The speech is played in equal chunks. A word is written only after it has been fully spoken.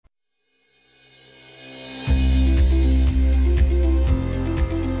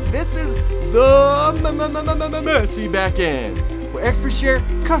the Messy Back-End, where experts share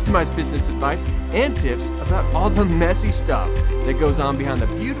customized business advice and tips about all the messy stuff that goes on behind the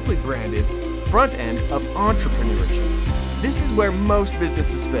beautifully branded front end of entrepreneurship. This is where most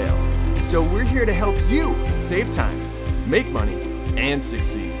businesses fail, so we're here to help you save time, make money, and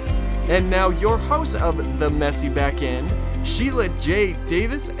succeed. And now your hosts of The Messy Back-End, Sheila J.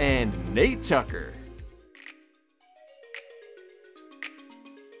 Davis and Nate Tucker.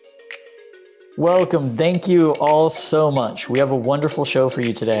 Welcome. Thank you all so much. We have a wonderful show for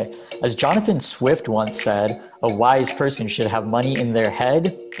you today. As Jonathan Swift once said, a wise person should have money in their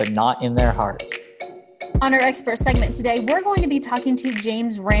head, but not in their heart. On our expert segment today, we're going to be talking to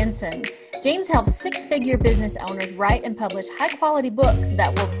James Ranson. James helps six-figure business owners write and publish high-quality books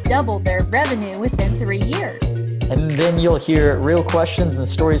that will double their revenue within 3 years. And then you'll hear real questions and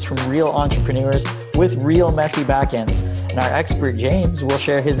stories from real entrepreneurs with real messy backends. And our expert James will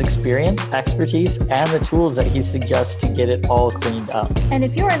share his experience, expertise, and the tools that he suggests to get it all cleaned up. And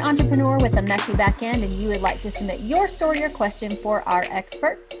if you're an entrepreneur with a messy backend and you would like to submit your story or question for our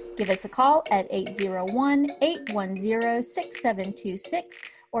experts, give us a call at 801-810-6726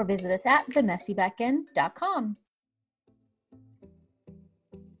 or visit us at themessybackend.com.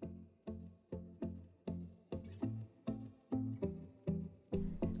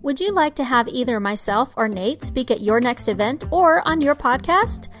 Would you like to have either myself or Nate speak at your next event or on your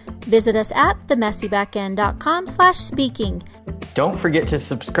podcast? Visit us at themessybackend.com/speaking. Don't forget to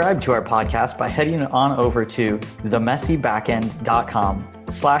subscribe to our podcast by heading on over to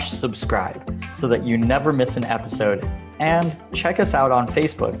themessybackend.com/subscribe so that you never miss an episode. And check us out on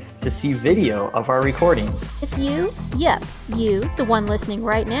Facebook to see video of our recordings. If you, the one listening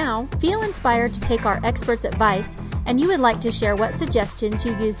right now, feel inspired to take our experts' advice and you would like to share what suggestions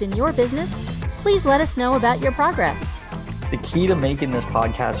you used in your business, please let us know about your progress. The key to making this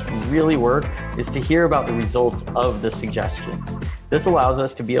podcast really work is to hear about the results of the suggestions. This allows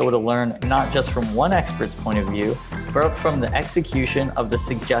us to be able to learn not just from one expert's point of view, but from the execution of the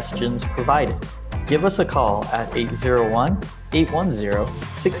suggestions provided. Give us a call at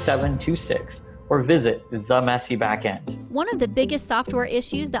 801-810-6726 or visit The Messy Backend. One of the biggest software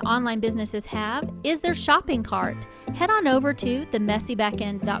issues that online businesses have is their shopping cart. Head on over to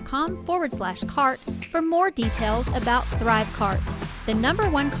themessybackend.com/cart for more details about ThriveCart, the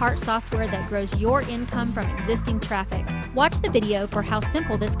 #1 cart software that grows your income from existing traffic. Watch the video for how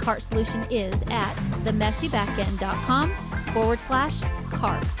simple this cart solution is at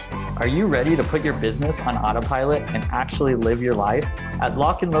themessybackend.com/cart. Are you ready to put your business on autopilot and actually live your life? At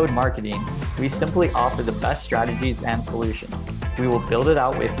Lock and Load Marketing, we simply offer the best strategies and solutions. We will build it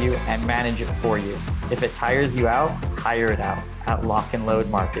out with you and manage it for you. If it tires you out, hire it out at Lock and Load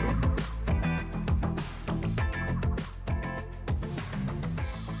Marketing.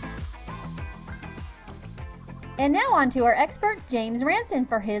 And now on to our expert, James Ranson,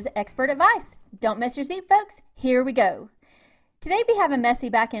 for his expert advice. Don't miss your seat, folks. Here we go. Today we have a messy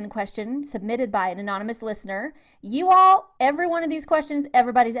back-end question submitted by an anonymous listener. You all, every one of these questions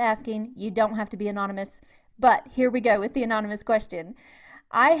everybody's asking, you don't have to be anonymous. But here we go with the anonymous question.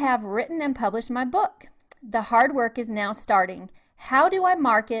 I have written and published my book. The hard work is now starting. How do I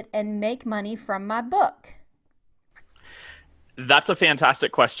market and make money from my book? That's a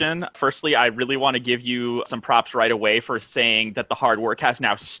fantastic question. Firstly, I really want to give you some props right away for saying that the hard work has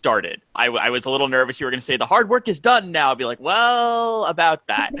now started. I was a little nervous you were going to say the hard work is done now. I'd be like, well, about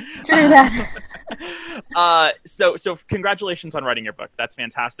that. True that. So congratulations on writing your book. That's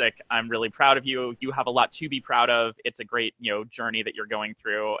fantastic. I'm really proud of you. You have a lot to be proud of. It's a great, journey that you're going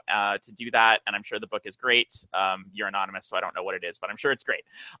through to do that. And I'm sure the book is great. You're anonymous, so I don't know what it is, but I'm sure it's great.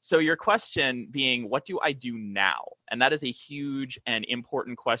 So your question being, what do I do now? And that is a huge and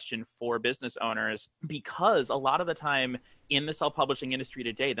important question for business owners, because a lot of the time in the self-publishing industry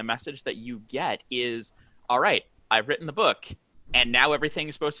today, the message that you get is, all right, I've written the book and now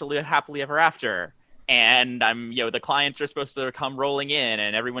everything's supposed to live happily ever after. And the clients are supposed to come rolling in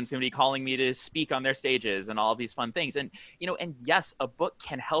and everyone's going to be calling me to speak on their stages and all of these fun things. And, and yes, a book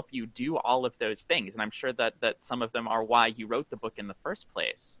can help you do all of those things. And I'm sure that some of them are why you wrote the book in the first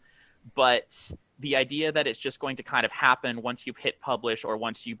place. But the idea that it's just going to kind of happen once you hit publish or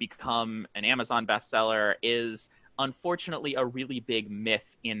once you become an Amazon bestseller is unfortunately a really big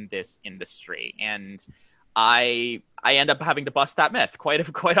myth in this industry. And I end up having to bust that myth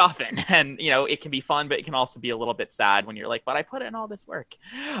quite often. And, it can be fun, but it can also be a little bit sad when you're like, but I put in all this work.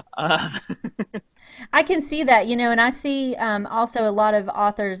 I can see that, and I see also a lot of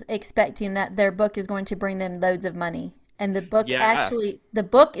authors expecting that their book is going to bring them loads of money. And Yeah. the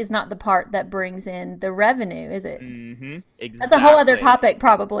book is not the part that brings in the revenue, is it? Exactly. That's a whole other topic,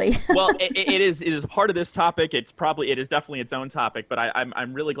 probably. Well, it is part of this topic. It is definitely its own topic, but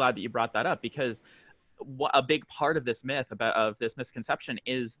I'm really glad that you brought that up, because a big part of this myth of this misconception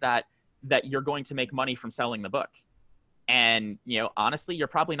is that you're going to make money from selling the book. And, honestly, you're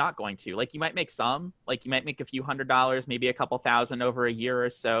probably not going to. Like, you might make some, like, you might make a few $100s, maybe a couple thousand over a year or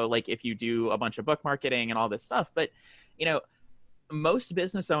so, like, if you do a bunch of book marketing and all this stuff. But, most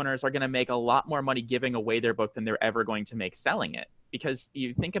business owners are going to make a lot more money giving away their book than they're ever going to make selling it. Because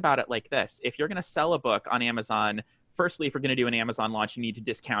you think about it like this: if you're going to sell a book on Amazon, firstly, if you're going to do an Amazon launch, you need to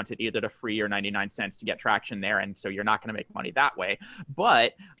discount it either to free or 99 cents to get traction there. And so you're not going to make money that way.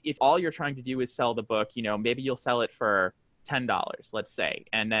 But if all you're trying to do is sell the book, maybe you'll sell it for $10, let's say.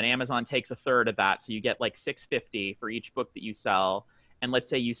 And then Amazon takes a third of that. So you get like $6.50 for each book that you sell. And let's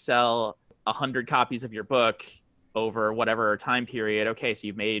say you sell 100 copies of your book over whatever time period. Okay, so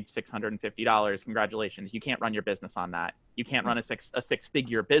you've made $650. Congratulations. You can't run your business on that. You can't run a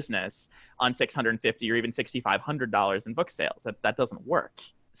six-figure business on $650 or even $6,500 in book sales. That doesn't work.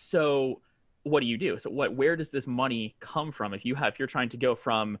 So what do you do? So where does this money come from? If you're trying to go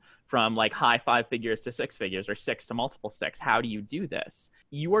from like high 5 figures to 6 figures, or 6 to multiple 6, how do you do this?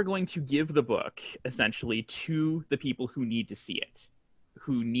 You are going to give the book essentially to the people who need to see it,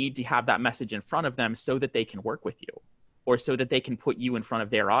 who need to have that message in front of them so that they can work with you, or so that they can put you in front of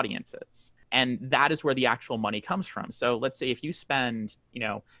their audiences. And that is where the actual money comes from. So let's say if you spend,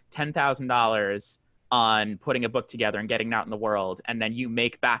 $10,000 on putting a book together and getting it out in the world, and then you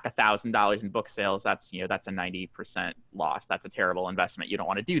make back $1,000 in book sales, that's a 90% loss. That's a terrible investment. You don't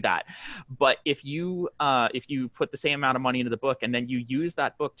want to do that. But if you put the same amount of money into the book, and then you use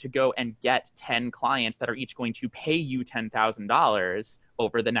that book to go and get 10 clients that are each going to pay you $10,000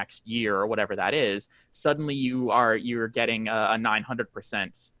 over the next year or whatever that is, suddenly you're getting a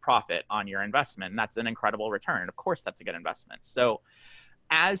 900% profit on your investment. And that's an incredible return. And of course, that's a good investment. So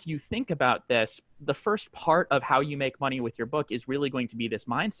as you think about this, the first part of how you make money with your book is really going to be this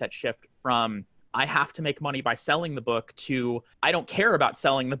mindset shift from I have to make money by selling the book to I don't care about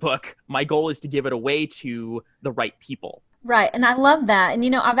selling the book. My goal is to give it away to the right people. Right. And I love that.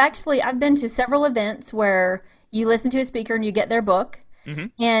 And, I've been to several events where you listen to a speaker and you get their book,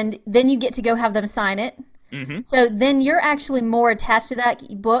 and then you get to go have them sign it. So then you're actually more attached to that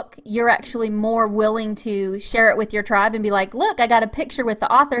book. You're actually more willing to share it with your tribe and be like, look, I got a picture with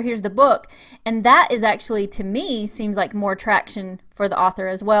the author. Here's the book. And that is actually, to me, seems like more traction for the author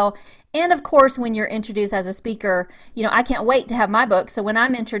as well. And of course, when you're introduced as a speaker, I can't wait to have my book. So when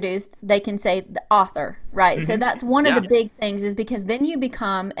I'm introduced, they can say the author, right? So that's one of the big things, is because then you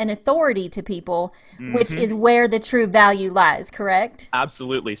become an authority to people, which is where the true value lies, correct?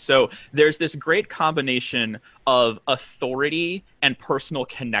 Absolutely. So there's this great combination of authority and personal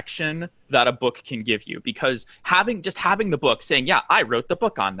connection that a book can give you, because having the book saying, yeah, I wrote the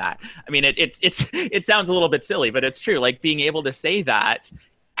book on that. I mean, it sounds a little bit silly, but it's true. Like, being able to say that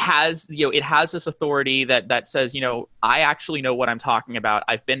has this authority that says, I actually know what I'm talking about.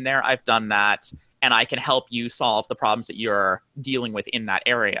 I've been there, I've done that, and I can help you solve the problems that you're dealing with in that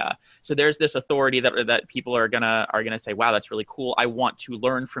area. So there's this authority that people are gonna say, wow, that's really cool. I want to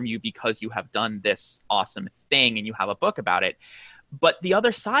learn from you because you have done this awesome thing and you have a book about it. But the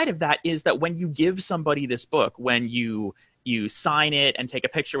other side of that is that when you give somebody this book, when you sign it and take a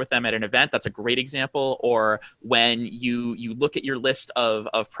picture with them at an event, that's a great example. Or when you look at your list of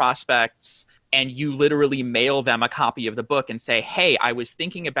prospects and you literally mail them a copy of the book and say, hey, I was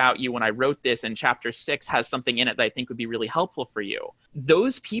thinking about you when I wrote this, and chapter 6 has something in it that I think would be really helpful for you.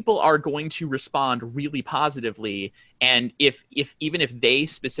 Those people are going to respond really positively. And even if they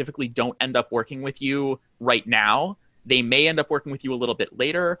specifically don't end up working with you right now, they may end up working with you a little bit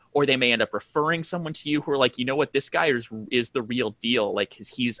later, or they may end up referring someone to you who are like, you know what, this guy is the real deal. Like,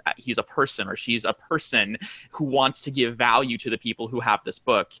 he's a person, or she's a person who wants to give value to the people who have this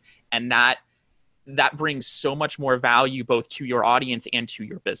book. And that brings so much more value both to your audience and to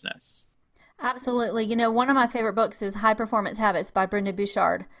your business. Absolutely. One of my favorite books is High Performance Habits by Brendon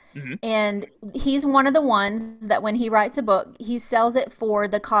Burchard. And he's one of the ones that when he writes a book, he sells it for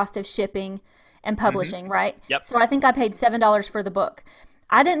the cost of shipping and publishing, right? Yep. So I think I paid $7 for the book.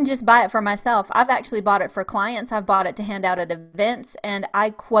 I didn't just buy it for myself. I've actually bought it for clients. I've bought it to hand out at events, and I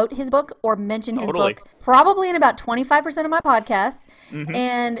quote his book or mention his book probably in about 25% of my podcasts,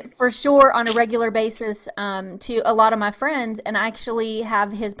 and for sure on a regular basis to a lot of my friends, and I actually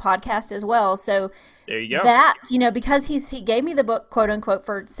have his podcast as well. So there you go. That, because he gave me the book, quote unquote,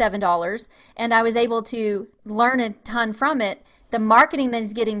 for $7, and I was able to learn a ton from it. The marketing that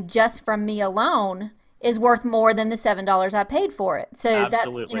he's getting just from me alone is worth more than the $7 I paid for it. So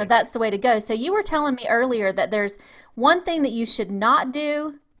Absolutely. that's the way to go. So you were telling me earlier that there's one thing that you should not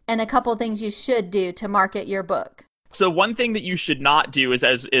do and a couple of things you should do to market your book. So one thing that you should not do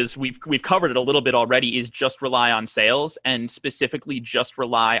is we've covered it a little bit already, is just rely on sales, and specifically just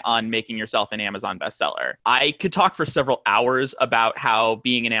rely on making yourself an Amazon bestseller. I could talk for several hours about how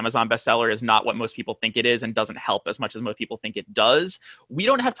being an Amazon bestseller is not what most people think it is and doesn't help as much as most people think it does. We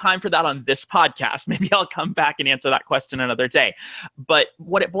don't have time for that on this podcast. Maybe I'll come back and answer that question another day. But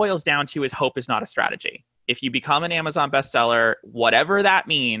what it boils down to is hope is not a strategy. If you become an Amazon bestseller, whatever that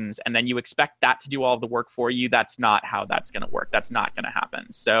means, and then you expect that to do all of the work for you, that's not how that's going to work. That's not going to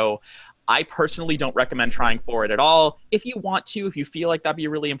happen. So I personally don't recommend trying for it at all. If you want to, if you feel like that'd be a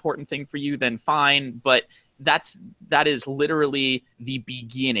really important thing for you, then fine. But that is literally the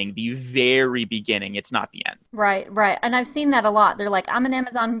beginning, the very beginning. It's not the end. Right. And I've seen that a lot. They're like, I'm an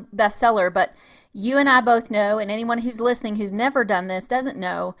Amazon bestseller, but you and I both know, and anyone who's listening who's never done this doesn't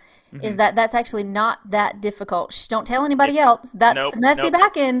know, is that that's actually not that difficult. Shh, don't tell anybody else. That's the messy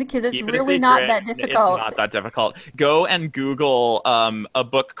back end, because it's really not that difficult. It's not that difficult. Go and Google a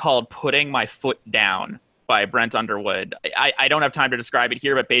book called Putting My Foot Down by Brent Underwood. I don't have time to describe it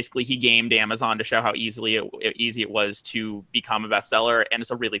here, but basically he gamed Amazon to show how easy it was to become a bestseller, and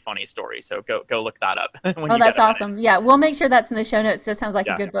it's a really funny story. So go look that up. Oh, that's awesome. Yeah, we'll make sure that's in the show notes. This sounds like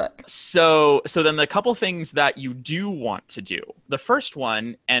a good book. So then the couple things that you do want to do. The first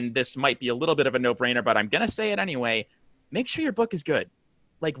one, and this might be a little bit of a no-brainer, but I'm going to say it anyway, make sure your book is good.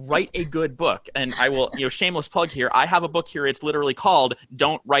 Like, write a good book. And I will, shameless plug here. I have a book here. It's literally called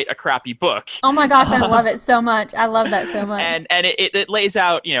Don't Write a Crappy Book. Oh my gosh, I love it so much. I love that so much. And it lays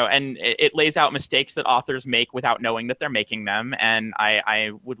out, it lays out mistakes that authors make without knowing that they're making them. And I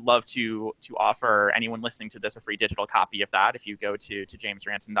would love to offer anyone listening to this a free digital copy of that. If you go to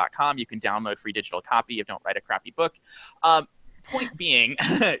jamesranson.com, you can download free digital copy of Don't Write a Crappy Book. Point being,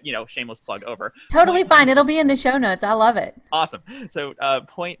 shameless plug over. Totally fine. It'll be in the show notes. I love it. Awesome. So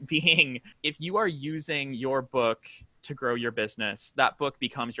point being, if you are using your book to grow your business, that book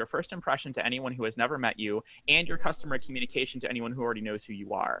becomes your first impression to anyone who has never met you, and your customer communication to anyone who already knows who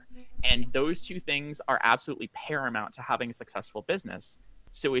you are. And those two things are absolutely paramount to having a successful business.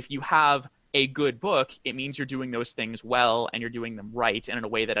 So if you have a good book, it means you're doing those things well, and you're doing them right, and in a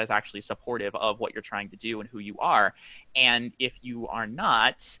way that is actually supportive of what you're trying to do and who you are. And if you are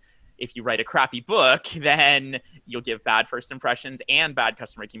not, if you write a crappy book, then you'll give bad first impressions and bad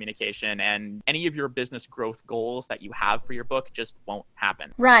customer communication, and any of your business growth goals that you have for your book just won't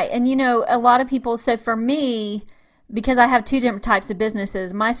happen. Right. And a lot of people, so for me, because I have two different types of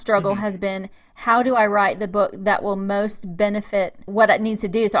businesses, my struggle has been, how do I write the book that will most benefit what it needs to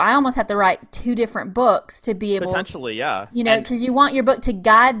do? So I almost have to write two different books to be able, potentially, yeah. Because you want your book to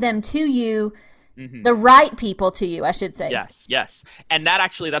guide them to you, the right people to you, I should say. Yes. And that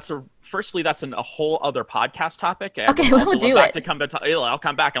actually, that's a whole other podcast topic. Okay, we'll do it. I'll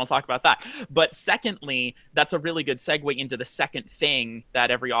come back and I'll talk about that. But secondly, that's a really good segue into the second thing that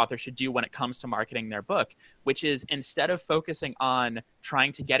every author should do when it comes to marketing their book, which is, instead of focusing on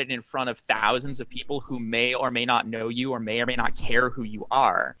trying to get it in front of thousands of people who may or may not know you or may not care who you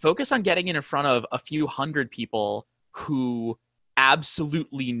are, focus on getting it in front of a few hundred people who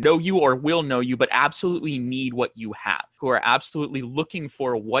absolutely know you or will know you, but absolutely need what you have, who are absolutely looking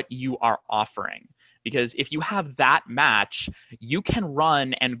for what you are offering. Because if you have that match, you can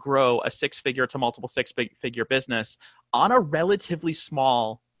run and grow a six-figure to multiple six-figure business on a relatively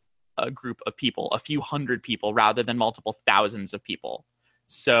small group of people, a few hundred people, rather than multiple thousands of people.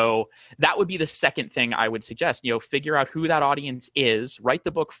 So that would be the second thing I would suggest. Figure out who that audience is, write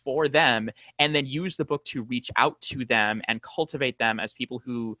the book for them, and then use the book to reach out to them and cultivate them as people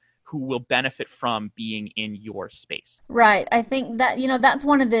who will benefit from being in your space. Right. I think that, that's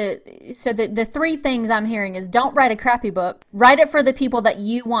one of the three things I'm hearing is, don't write a crappy book. Write it for the people that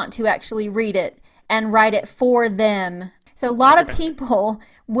you want to actually read it, and write it for them. So a lot of people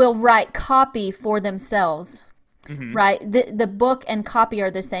will write copy for themselves. Right? The book and copy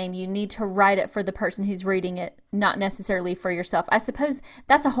are the same. You need to write it for the person who's reading it, not necessarily for yourself. I suppose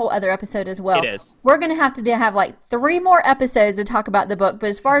that's a whole other episode as well. It is. We're going to have like 3 more episodes to talk about the book, but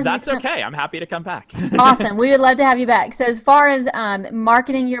as far as that's okay. I'm happy to come back. Awesome. We would love to have you back. So as far as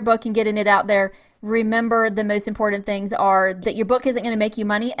marketing your book and getting it out there, remember the most important things are that your book isn't going to make you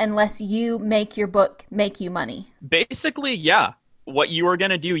money unless you make your book make you money. Basically, yeah. What you are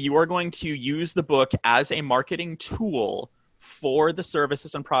going to do, you are going to use the book as a marketing tool for the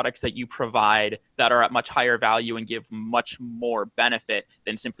services and products that you provide that are at much higher value and give much more benefit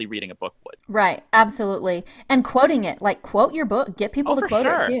than simply reading a book would. Right. Absolutely. And quoting it, like quote your book, get people to quote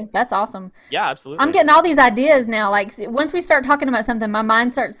it too. That's awesome. Yeah, absolutely. I'm getting all these ideas now. Like once we start talking about something, my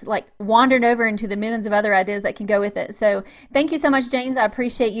mind starts like wandering over into the millions of other ideas that can go with it. So thank you so much, James. I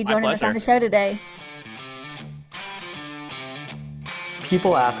appreciate you joining us on the show today.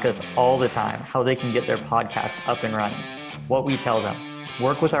 People ask us all the time how they can get their podcast up and running. What we tell them,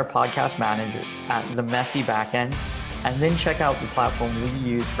 work with our podcast managers at the Messy Back-End, and then check out the platform we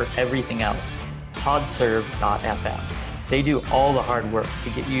use for everything else, podserve.fm. They do all the hard work to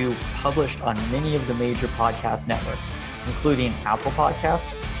get you published on many of the major podcast networks, including Apple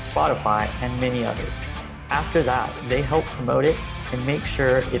Podcasts, Spotify, and many others. After that, they help promote it and make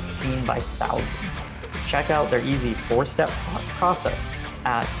sure it's seen by thousands. Check out their easy 4-step process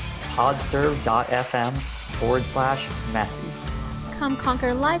at podserve.fm/messy. Come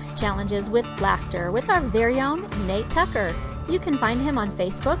conquer life's challenges with laughter with our very own Nate Tucker. You can find him on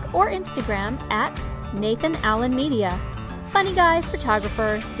Facebook or Instagram at Nathan Allen Media. Funny guy,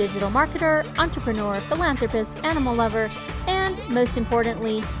 photographer, digital marketer, entrepreneur, philanthropist, animal lover, and most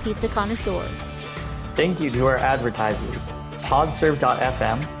importantly, pizza connoisseur. Thank you to our advertisers,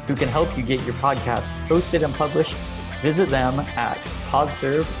 podserve.fm, who can help you get your podcast hosted and published. Visit them at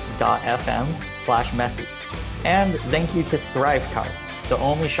podserve.fm/messy. And thank you to ThriveCart, the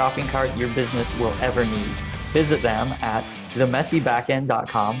only shopping cart your business will ever need. Visit them at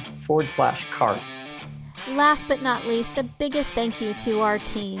themessybackend.com/cart. Last but not least, the biggest thank you to our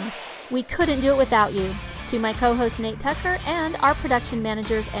team. We couldn't do it without you. To my co-host Nate Tucker and our production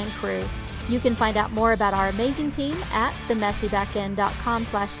managers and crew. You can find out more about our amazing team at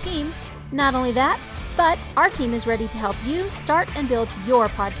themessybackend.com/team. Not only that, but our team is ready to help you start and build your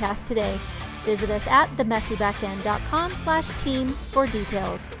podcast today. Visit us at themessybackend.com/team for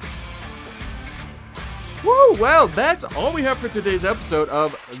details. Woo! Well, that's all we have for today's episode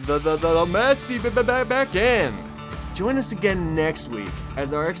of the Messy Back-End. Join us again next week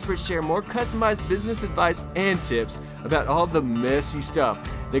as our experts share more customized business advice and tips about all the messy stuff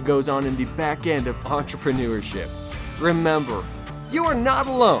that goes on in the back end of entrepreneurship. Remember, you are not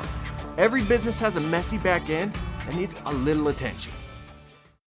alone. Every business has a messy back end that needs a little attention.